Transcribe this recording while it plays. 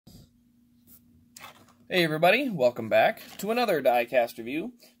Hey everybody, welcome back to another Diecast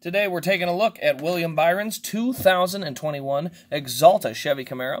review. Today we're taking a look at William Byron's 2021 Axalta Chevy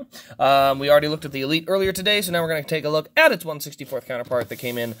Camaro. We already looked at the Elite earlier today, so now we're going to take a look at its 1/64th counterpart that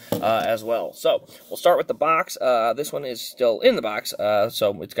came in as well. So, we'll start with the box. This one is still in the box,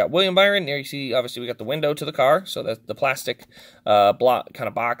 so it's got William Byron. Here you see, obviously, we got the window to the car, so that's the plastic block kind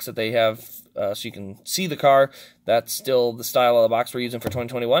of box that they have, so you can see the car. That's still the style of the box we're using for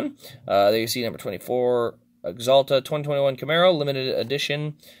 2021. There you see number 24, Axalta 2021 Camaro, limited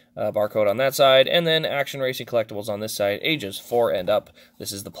edition, barcode on that side, and then Action Racing Collectibles on this side, ages 4 and up.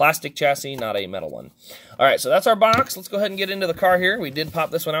 This is the plastic chassis, not a metal one. Alright, so that's our box. Let's go ahead and get into the car here. We did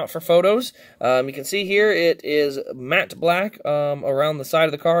pop this one out for photos. You can see here it is matte black around the side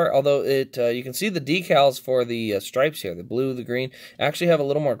of the car, although you can see the decals for the stripes here, the blue, the green, actually have a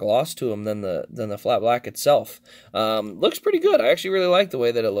little more gloss to them than the flat black itself. Looks pretty good. I actually really like the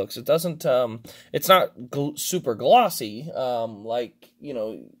way that it looks. It doesn't, it's not super glossy, like, you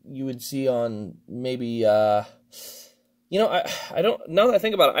know, you would see on maybe, you know, I don't, now that I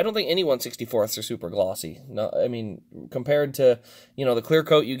think about it, I don't think any 1/64ths are super glossy. No, I mean, compared to, you know, the clear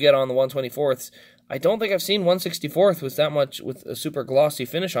coat you get on the 1/24ths, I don't think I've seen 1/64th with that much, with a super glossy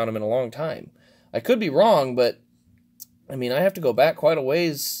finish on them in a long time. I could be wrong, but, I mean, I have to go back quite a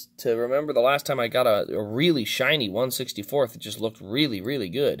ways to remember the last time I got a really shiny 1/64th. It just looked really, really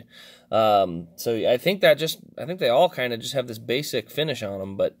good. So I think they all kind of just have this basic finish on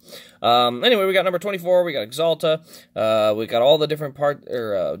them. But anyway, we got number 24. We got Axalta. We got all the different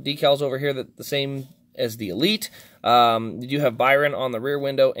decals over here that the same as the Elite. You do have Byron on the rear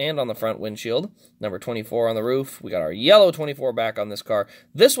window and on the front windshield. Number 24 on the roof. We got our yellow 24 back on this car.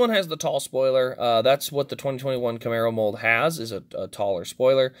 This one has the tall spoiler. That's what the 2021 Camaro mold has, is a taller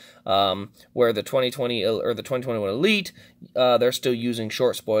spoiler. Where the 2020 or the 2021 Elite, they're still using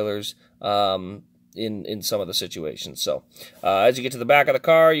short spoilers in some of the situations. So as you get to the back of the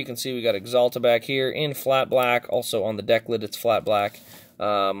car, you can see we got Axalta back here in flat black. Also on the deck lid, it's flat black.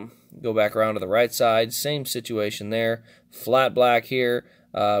 Go back around to the right side, same situation there. Flat black here.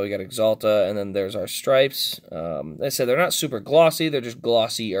 We got Axalta, and then there's our stripes. They said they're not super glossy; they're just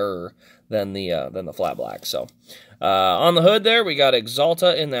glossier than the flat black. So on the hood there, we got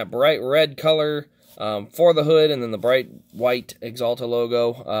Axalta in that bright red color for the hood, and then the bright white Axalta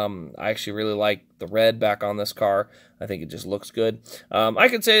logo. I actually really like the red back on this car. I think it just looks good. I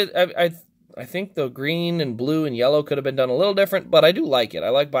could say I think the green and blue and yellow could have been done a little different, but I do like it. I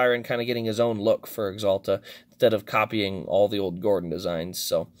like Byron kind of getting his own look for Axalta instead of copying all the old Gordon designs.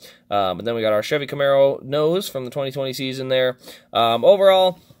 So, but then we got our Chevy Camaro nose from the 2020 season there.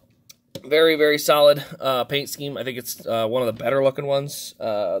 Overall, very, very solid paint scheme. I think it's one of the better looking ones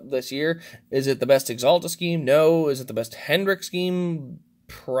this year. Is it the best Axalta scheme? No. Is it the best Hendrick scheme?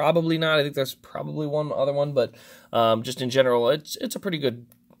 Probably not. I think there's probably one other one, but just in general, it's a pretty good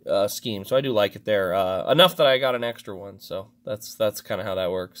scheme, so I do like it there. Enough that I got an extra one, so that's kind of how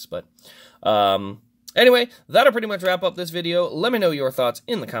that works. But anyway, that'll pretty much wrap up this video. Let me know your thoughts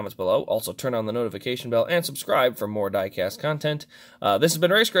in the comments below. Also, turn on the notification bell and subscribe for more Diecast content. This has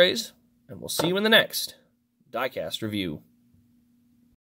been Race Craze, and we'll see you in the next Diecast review.